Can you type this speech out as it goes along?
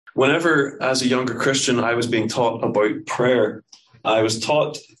Whenever, as a younger Christian, I was being taught about prayer, I was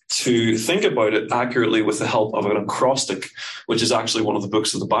taught to think about it accurately with the help of an acrostic, which is actually one of the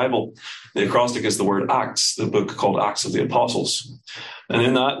books of the Bible. The acrostic is the word Acts, the book called Acts of the Apostles. And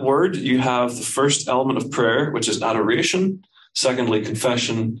in that word, you have the first element of prayer, which is adoration, secondly,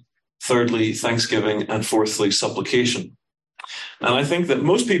 confession, thirdly, thanksgiving, and fourthly, supplication. And I think that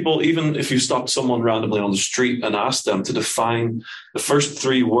most people, even if you stopped someone randomly on the street and asked them to define the first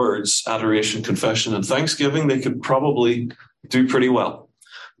three words, adoration, confession, and thanksgiving, they could probably do pretty well.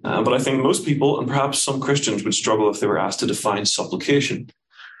 But I think most people, and perhaps some Christians, would struggle if they were asked to define supplication.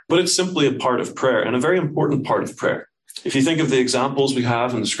 But it's simply a part of prayer, and a very important part of prayer. If you think of the examples we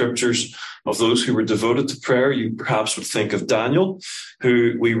have in the scriptures of those who were devoted to prayer, you perhaps would think of Daniel,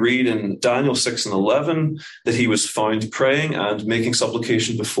 who we read in Daniel 6 and 11, that he was found praying and making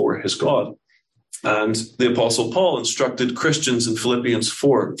supplication before his God. And the Apostle Paul instructed Christians in Philippians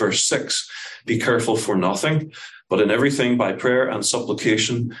 4, verse 6, be careful for nothing, but in everything by prayer and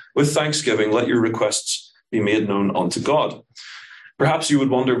supplication, with thanksgiving, let your requests be made known unto God. Perhaps you would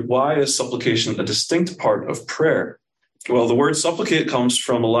wonder, why is supplication a distinct part of prayer? Well, the word supplicate comes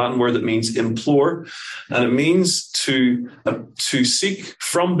from a Latin word that means implore, and it means to seek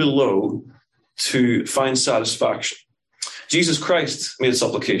from below to find satisfaction. Jesus Christ made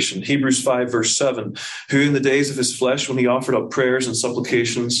supplication. Hebrews 5, verse 7, who in the days of his flesh, when he offered up prayers and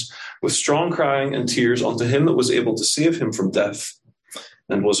supplications with strong crying and tears unto him that was able to save him from death,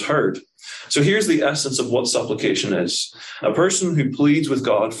 and was heard. So here's the essence of what supplication is. A person who pleads with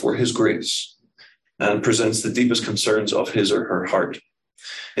God for his grace and presents the deepest concerns of his or her heart.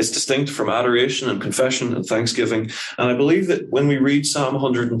 It's distinct from adoration and confession and thanksgiving. And I believe that when we read Psalm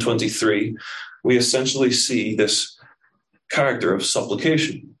 123, we essentially see this character of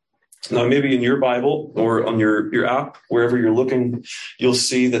supplication. Now, maybe in your Bible or on your app, wherever you're looking, you'll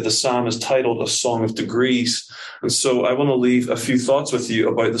see that the psalm is titled A Song of Degrees. And so I want to leave a few thoughts with you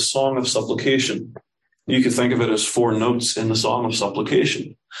about the Song of Supplication. You could think of it as 4 notes in the Song of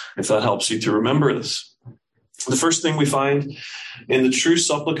Supplication, if that helps you to remember this. The first thing we find in the true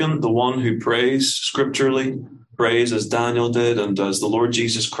supplicant, the one who prays scripturally, prays as Daniel did and as the Lord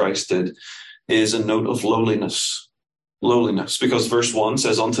Jesus Christ did, is a note of lowliness. Lowliness, because verse 1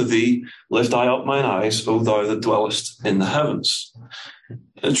 says, unto thee lift I up mine eyes, O thou that dwellest in the heavens.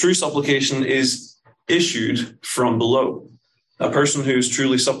 A true supplication is issued from below. A person who is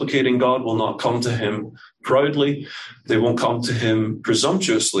truly supplicating God will not come to him proudly. They won't come to him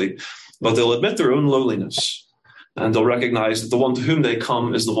presumptuously, but they'll admit their own lowliness. And they'll recognize that the one to whom they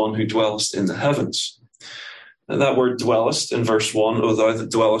come is the one who dwellest in the heavens. And that word dwellest in verse 1, O thou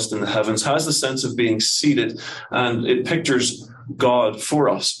that dwellest in the heavens, has the sense of being seated, and it pictures God for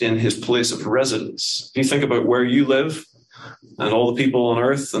us in his place of residence. If you think about where you live, and all the people on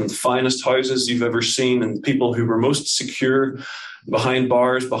earth and the finest houses you've ever seen and the people who were most secure behind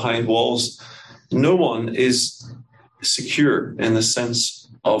bars, behind walls, no one is secure in the sense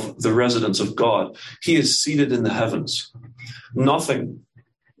of the residence of God. He is seated in the heavens. Nothing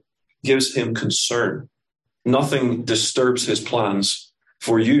gives him concern. Nothing disturbs his plans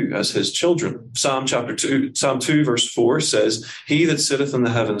for you as his children. Psalm 2, verse 4 says, he that sitteth in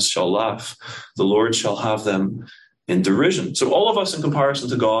the heavens shall laugh. The Lord shall have them in derision. So all of us in comparison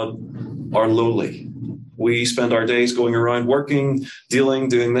to God are lowly. We spend our days going around working, dealing,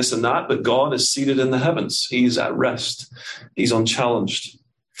 doing this and that, but God is seated in the heavens. He's at rest. He's unchallenged.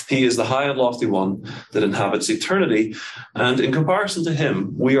 He is the high and lofty one that inhabits eternity. And in comparison to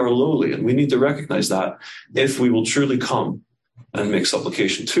him, we are lowly, and we need to recognize that if we will truly come and make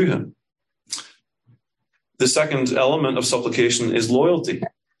supplication to him. The second element of supplication is loyalty.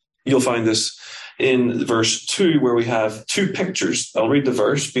 You'll find this in verse 2, where we have 2 pictures. I'll read the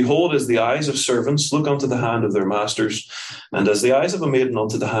verse. Behold, as the eyes of servants look unto the hand of their masters, and as the eyes of a maiden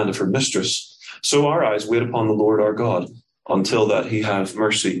unto the hand of her mistress, so our eyes wait upon the Lord our God, until that he have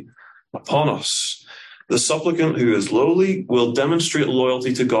mercy upon us. The supplicant who is lowly will demonstrate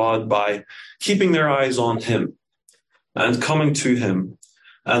loyalty to God by keeping their eyes on him and coming to him.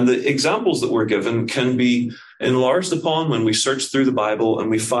 And the examples that we're given can be enlarged upon when we search through the Bible and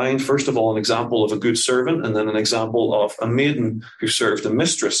we find, first of all, an example of a good servant and then an example of a maiden who served a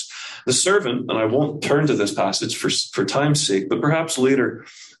mistress. The servant, and I won't turn to this passage for time's sake, but perhaps later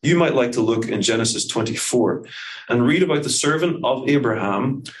you might like to look in Genesis 24 and read about the servant of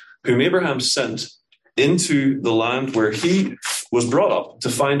Abraham, whom Abraham sent into the land where he was brought up to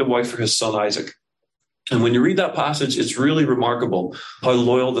find a wife for his son Isaac. And when you read that passage, it's really remarkable how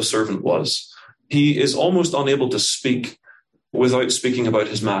loyal the servant was. He is almost unable to speak without speaking about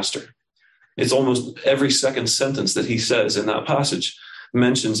his master. It's almost every second sentence that he says in that passage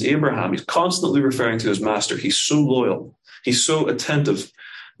mentions Abraham, he's constantly referring to his master. He's so loyal, he's so attentive,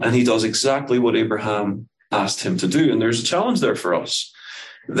 and he does exactly what Abraham asked him to do. And there's a challenge there for us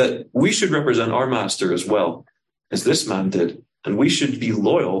that we should represent our master as well as this man did. And we should be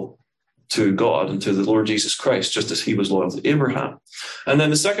loyal to God and to the Lord Jesus Christ, just as he was loyal to Abraham. And then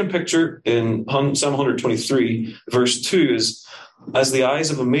the second picture in Psalm 123, verse 2 is, as the eyes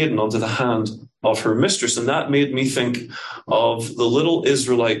of a maiden unto the hand of her mistress. And that made me think of the little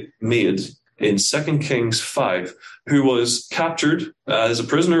Israelite maid in 2 Kings 5, who was captured as a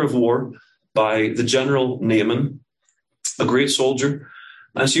prisoner of war by the general Naaman, a great soldier.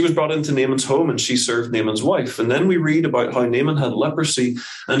 And she was brought into Naaman's home, and she served Naaman's wife. And then we read about how Naaman had leprosy.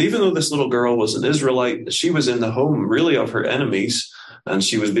 And even though this little girl was an Israelite, she was in the home really of her enemies, and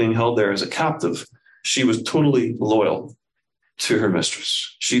she was being held there as a captive. She was totally loyal to her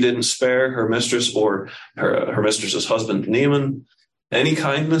mistress. She didn't spare her mistress or her mistress's husband, Naaman, any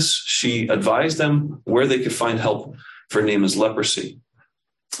kindness. She advised them where they could find help for Naaman's leprosy.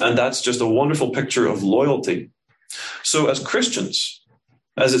 And that's just a wonderful picture of loyalty. So as Christians,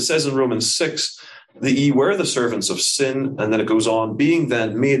 as it says in Romans 6, that ye were the servants of sin, and then it goes on, being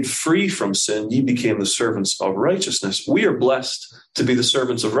then made free from sin, ye became the servants of righteousness. We are blessed to be the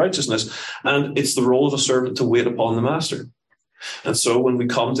servants of righteousness, and it's the role of a servant to wait upon the master. And so when we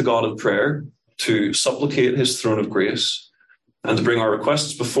come to God in prayer to supplicate his throne of grace and to bring our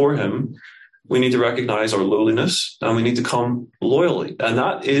requests before him, we need to recognize our lowliness, and we need to come loyally. And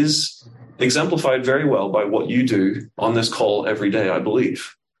that is exemplified very well by what you do on this call every day, I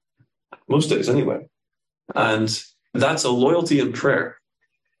believe. Most days anyway. And that's a loyalty in prayer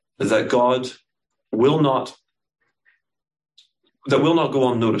that God will not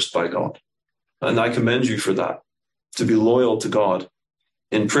go unnoticed by God. And I commend you for that, to be loyal to God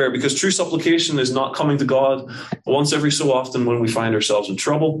in prayer, because true supplication is not coming to God once every so often when we find ourselves in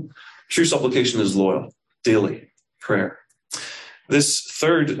trouble. True supplication is loyal, daily prayer. This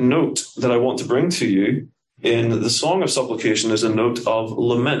third note that I want to bring to you in the Song of Supplication is a note of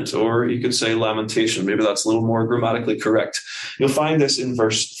lament, or you could say lamentation. Maybe that's a little more grammatically correct. You'll find this in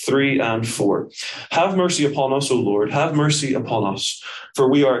verse 3 and 4. Have mercy upon us, O Lord, have mercy upon us, for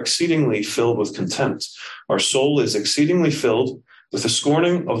we are exceedingly filled with contempt. Our soul is exceedingly filled with the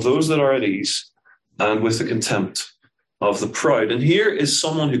scorning of those that are at ease and with the contempt of the proud. And here is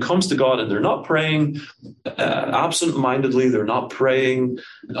someone who comes to God, and they're not praying absent-mindedly. They're not praying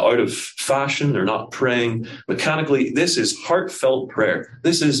out of fashion. They're not praying mechanically. This is heartfelt prayer.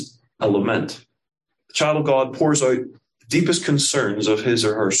 This is a lament. The child of God pours out the deepest concerns of his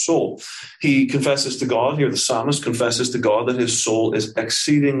or her soul. He confesses to God, here the psalmist confesses to God that his soul is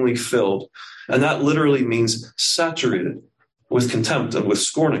exceedingly filled. And that literally means saturated with contempt and with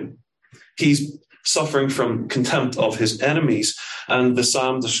scorning. He's suffering from contempt of his enemies. And the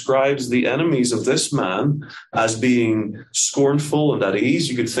psalm describes the enemies of this man as being scornful and at ease.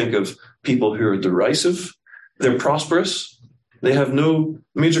 You could think of people who are derisive. They're prosperous. They have no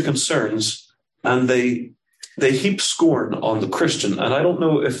major concerns, and they heap scorn on the Christian. And I don't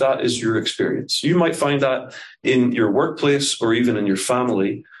know if that is your experience. You might find that in your workplace or even in your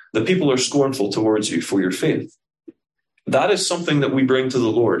family, that people are scornful towards you for your faith. That is something that we bring to the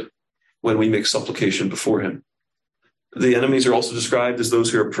Lord when we make supplication before him. The enemies are also described as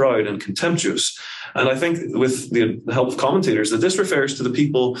those who are proud and contemptuous. And I think with the help of commentators that this refers to the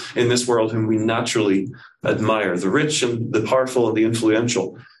people in this world whom we naturally admire, the rich and the powerful and the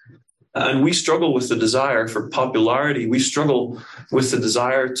influential. And we struggle with the desire for popularity. We struggle with the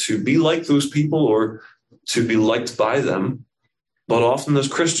desire to be like those people or to be liked by them. But often as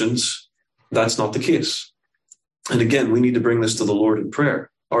Christians, that's not the case. And again, we need to bring this to the Lord in prayer.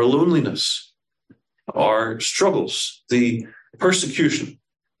 Our loneliness, our struggles, the persecution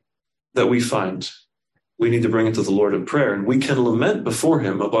that we find, we need to bring it to the Lord in prayer. And we can lament before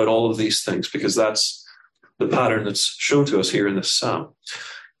him about all of these things, because that's the pattern that's shown to us here in this psalm.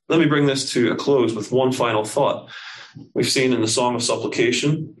 Let me bring this to a close with one final thought. We've seen in the Song of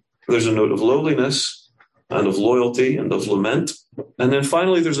Supplication, there's a note of lowliness and of loyalty and of lament. And then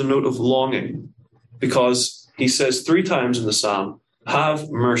finally, there's a note of longing, because he says 3 times in the psalm, have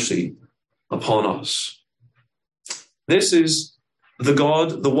mercy upon us. This is the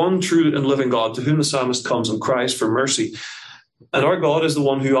God, the one true and living God, to whom the psalmist comes and cries for mercy. And our God is the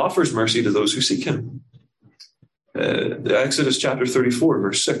one who offers mercy to those who seek him. Exodus chapter 34,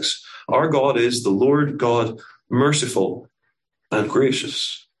 verse 6. Our God is the Lord God, merciful and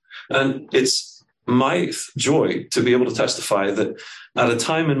gracious. And it's my joy to be able to testify that at a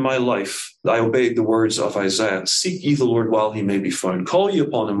time in my life, I obeyed the words of Isaiah. Seek ye the Lord while he may be found. Call ye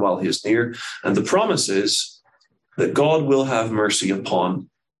upon him while he is near. And the promise is that God will have mercy upon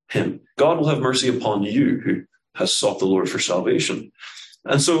him. God will have mercy upon you who has sought the Lord for salvation.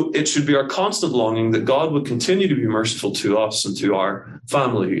 And so it should be our constant longing that God would continue to be merciful to us and to our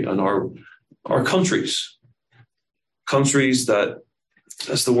family and our countries. Countries that,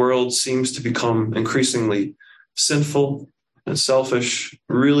 as the world seems to become increasingly sinful and selfish,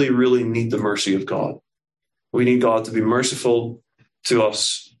 really, really need the mercy of God. We need God to be merciful to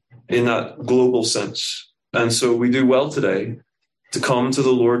us in that global sense. And so we do well today to come to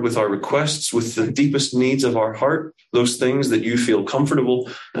the Lord with our requests, with the deepest needs of our heart, those things that you feel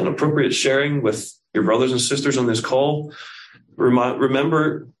comfortable and appropriate sharing with your brothers and sisters on this call.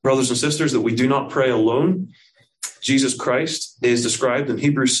 Remember, brothers and sisters, that we do not pray alone. Jesus Christ is described in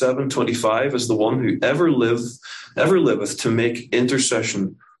Hebrews 7:25 as the one who ever liveth to make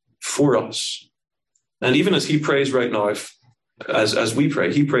intercession for us. And even as he prays right now, as we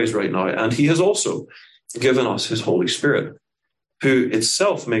pray, he prays right now, and he has also given us his Holy Spirit, who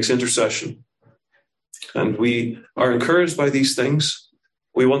itself makes intercession. And we are encouraged by these things.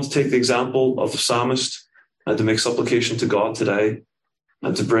 We want to take the example of the psalmist and to make supplication to God today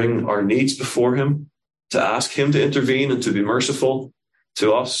and to bring our needs before him, to ask him to intervene and to be merciful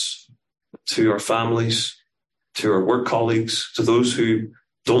to us, to our families, to our work colleagues, to those who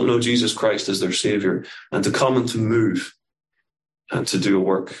don't know Jesus Christ as their Savior, and to come and to move and to do a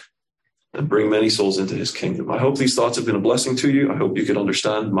work and bring many souls into his kingdom. I hope these thoughts have been a blessing to you. I hope you could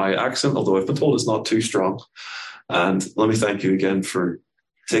understand my accent, although I've been told it's not too strong. And let me thank you again for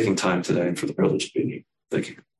taking time today and for the privilege of being here. Thank you.